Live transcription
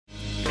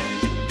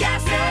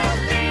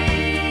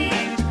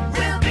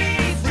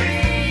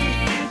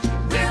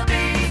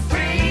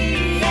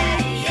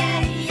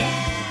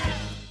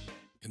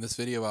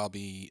video, I'll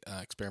be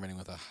experimenting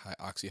with a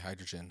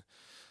oxyhydrogen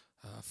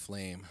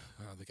flame.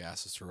 The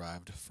gas is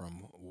derived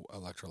from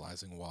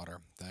electrolyzing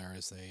water. There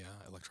is a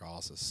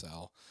electrolysis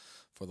cell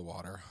for the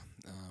water.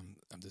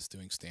 I'm just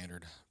doing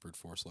standard brute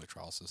force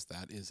electrolysis.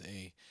 That is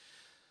a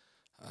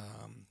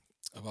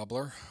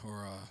bubbler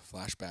or a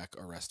flashback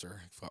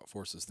arrestor. It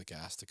forces the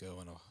gas to go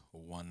in a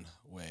one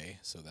way,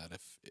 so that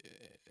if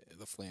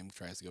the flame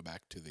tries to go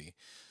back to the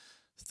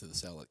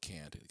cell, it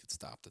can't. It gets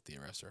stopped at the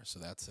arrestor. So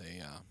that's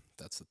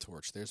the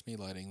torch. There's me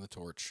lighting the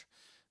torch.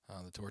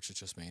 The torch is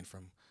just made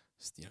from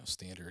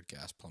standard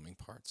gas plumbing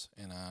parts,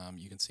 and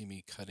you can see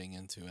me cutting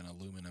into an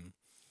aluminum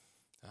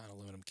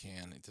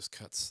can. It just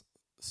cuts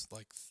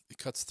it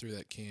cuts through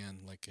that can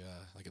like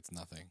it's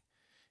nothing.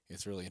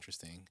 It's really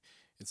interesting.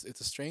 It's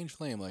a strange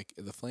flame. Like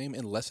the flame,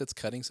 unless it's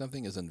cutting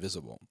something, is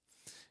invisible,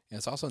 and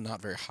it's also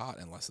not very hot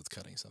unless it's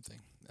cutting something.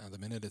 The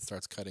minute it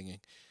starts cutting,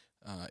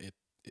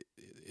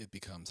 it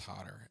becomes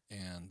hotter,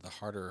 and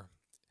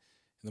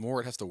the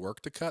more it has to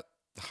work to cut,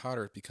 the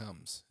hotter it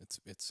becomes.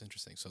 It's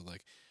interesting. So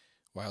like,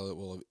 while it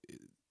will,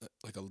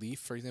 like a leaf,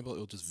 for example, it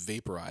will just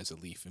vaporize a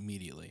leaf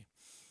immediately,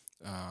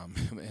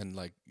 and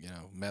like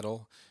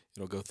metal,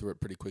 it'll go through it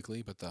pretty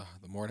quickly. But the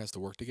more it has to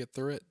work to get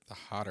through it, the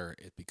hotter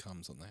it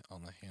becomes on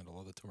the handle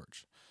of the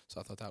torch. So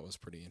I thought that was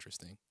pretty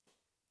interesting.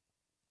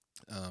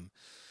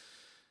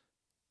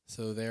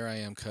 So there I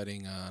am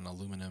cutting an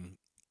aluminum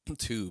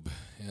tube,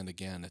 and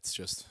again, it's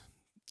just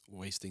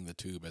wasting the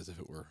tube as if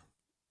it were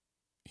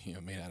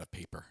made out of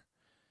paper.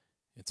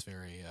 It's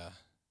very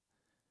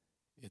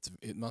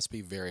it must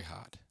be very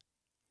hot,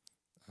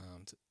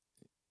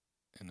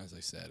 and as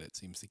I said, it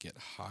seems to get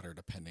hotter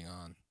depending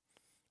on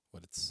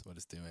what it's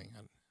doing,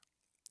 and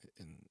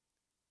it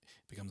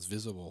becomes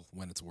visible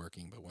when it's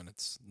working, but when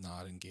it's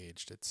not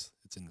engaged, it's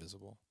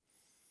invisible,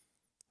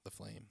 the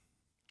flame.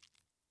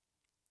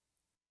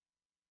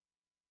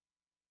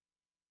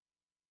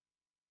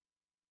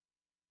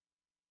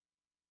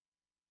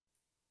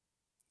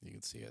 You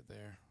can see it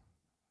there.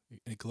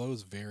 It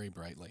glows very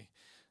brightly.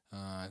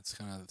 It's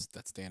kind of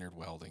that standard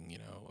welding,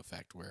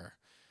 effect where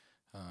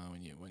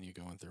when you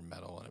go in through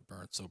metal and it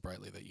burns so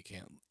brightly that you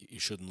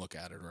shouldn't look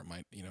at it, or it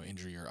might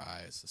injure your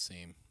eyes. The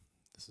same.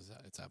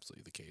 It's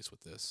absolutely the case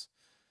with this.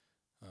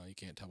 You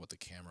can't tell with the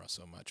camera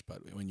so much,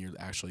 but when you're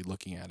actually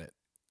looking at it,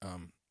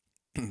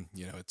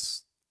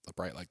 it's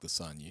bright like the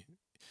sun. You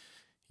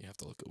have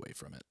to look away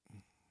from it,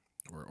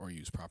 or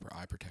use proper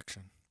eye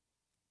protection.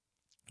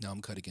 Now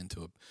I'm cutting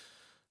into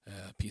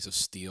a piece of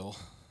steel,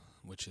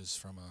 which is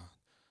from a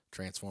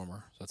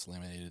transformer. So that's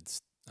laminated,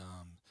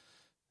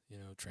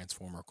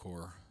 transformer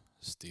core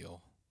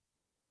steel.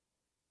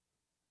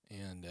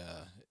 And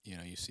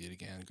you see it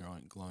again,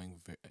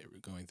 going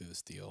through the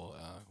steel,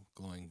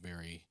 glowing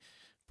very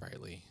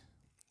brightly.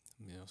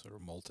 Sort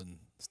of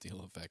molten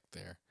steel effect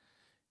there.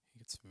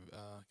 It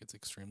gets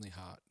extremely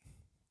hot,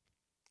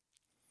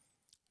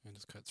 and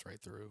just cuts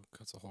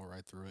a hole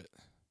right through it.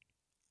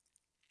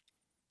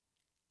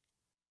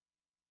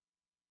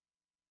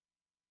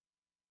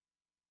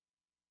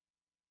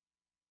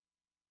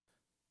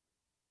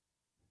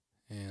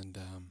 And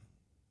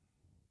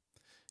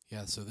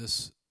so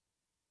the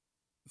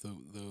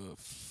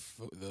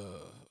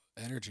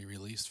energy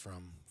released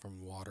from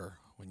water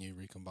when you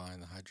recombine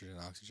the hydrogen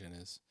and oxygen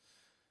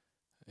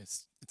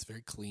it's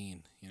very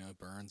clean. It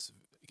burns,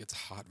 it gets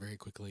hot very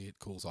quickly, it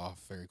cools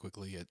off very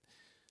quickly. It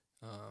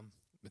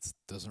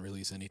doesn't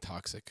release any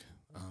toxic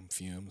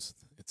fumes.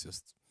 It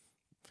just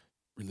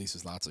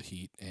releases lots of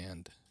heat,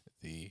 and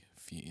the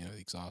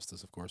exhaust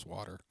is of course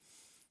water.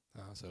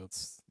 So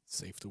it's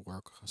safe to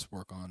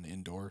work on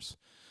indoors.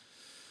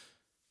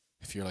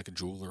 If you're like a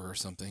jeweler or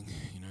something,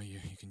 you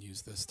can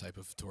use this type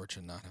of torch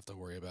and not have to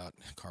worry about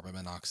carbon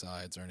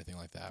monoxides or anything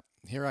like that.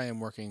 Here I am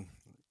working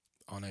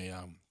on a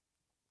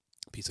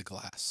piece of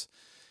glass,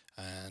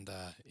 and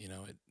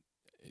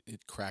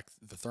it cracked.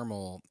 The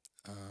thermal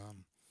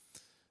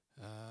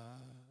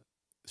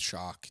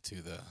shock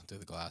to the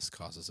glass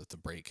causes it to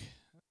break.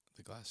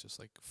 The glass just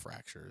like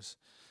fractures.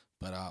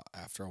 But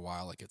after a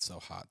while, it gets so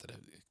hot that it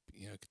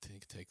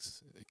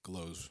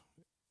glows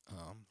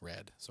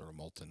red, sort of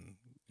molten,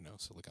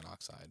 silicon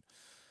oxide.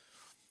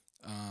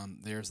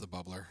 There's the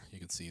bubbler. You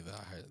can see the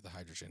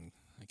hydrogen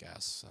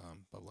gas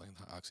bubbling,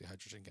 the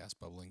oxyhydrogen gas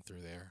bubbling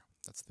through there.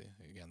 That's the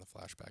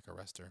flashback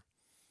arrestor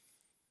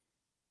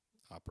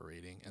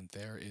operating. And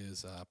there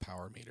is a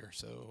power meter.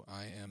 So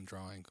I am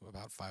drawing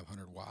about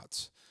 500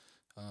 watts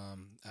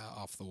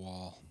off the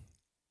wall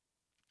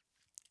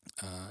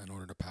in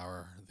order to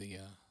power the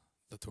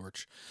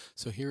torch.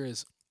 So here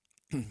is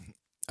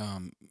a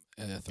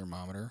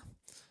thermometer.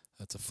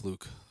 That's a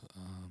Fluke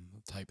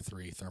Type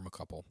 3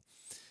 thermocouple,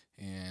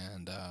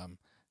 and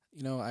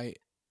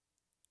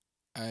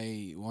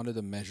I wanted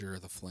to measure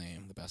the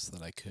flame the best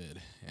that I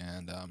could,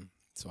 and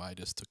so I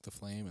just took the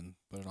flame and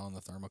put it on the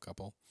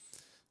thermocouple,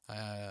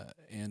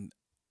 and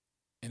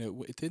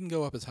it didn't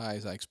go up as high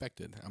as I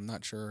expected. I'm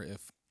not sure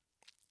if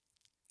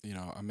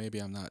maybe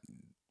I'm not.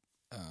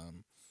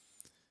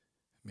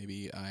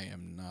 Maybe I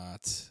am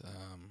not,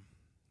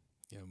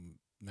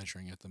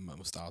 measuring it the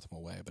most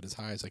optimal way. But as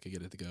high as I could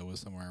get it to go was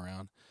somewhere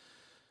around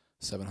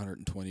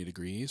 720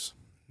 degrees.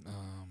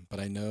 But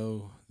I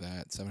know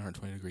that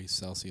 720 degrees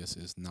Celsius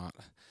is not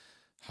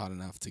hot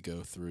enough to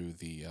go through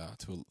the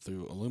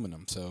through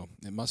aluminum. So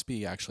it must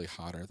be actually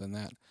hotter than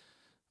that.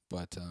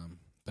 But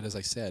as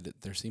I said,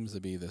 there seems to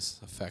be this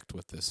effect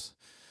with this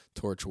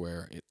torch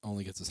where it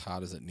only gets as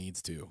hot as it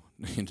needs to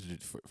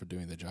for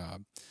doing the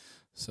job.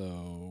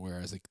 So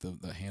whereas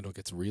the handle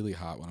gets really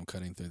hot when I'm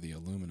cutting through the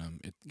aluminum,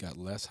 it got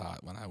less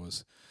hot when I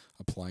was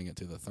applying it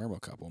to the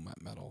thermocouple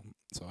metal.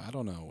 So I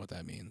don't know what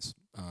that means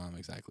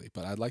exactly,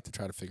 but I'd like to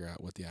try to figure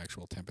out what the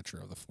actual temperature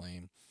of the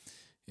flame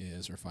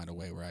is, or find a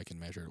way where I can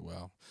measure it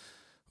well.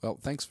 Well,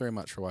 thanks very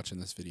much for watching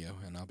this video,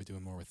 and I'll be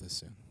doing more with this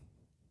soon.